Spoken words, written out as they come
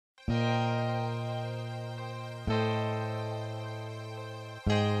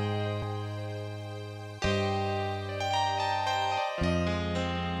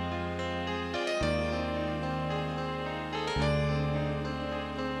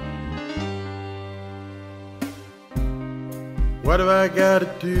What have I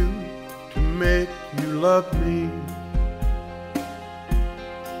gotta do to make you love me?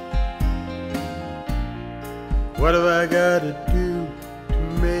 What have I gotta do to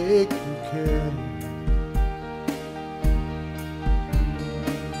make you care?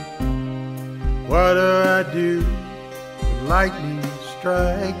 What do I do when lightning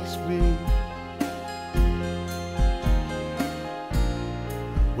strikes me?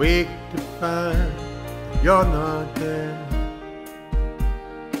 Wake to find you're not there.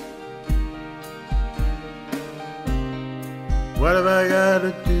 What have I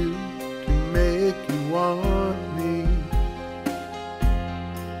gotta do to make you want me?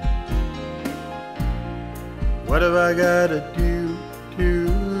 What have I gotta do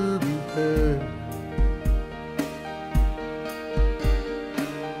to be heard?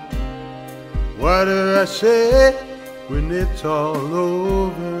 What do I say when it's all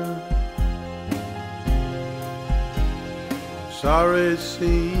over? Sorry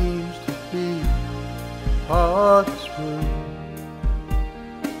seems to be the hardest word.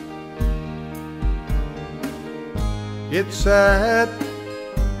 It's sad,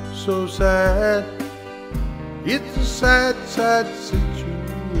 so sad. It's a sad, sad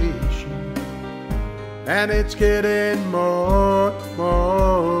situation, and it's getting more and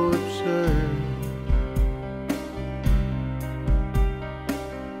more absurd.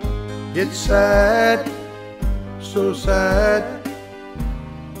 It's sad, so sad.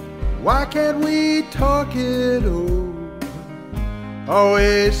 Why can't we talk it over?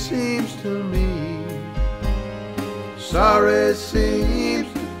 Always seems to me sorry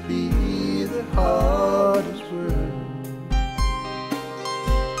seems to be the hardest word.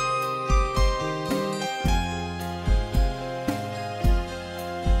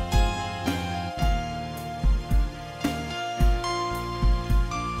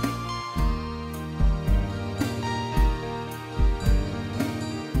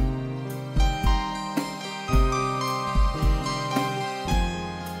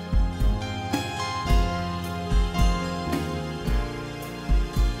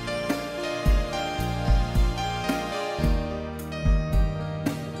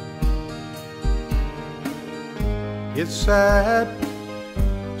 It's sad,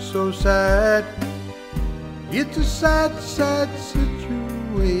 so sad. It's a sad, sad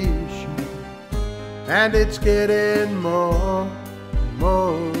situation, and it's getting more and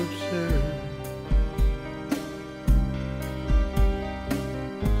more absurd.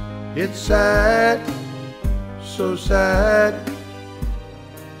 It's sad, so sad.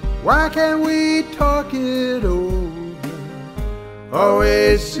 Why can't we talk it over?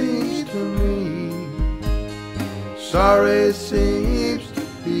 Always seems to me sorry seems to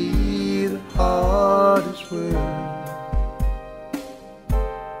be the hardest word.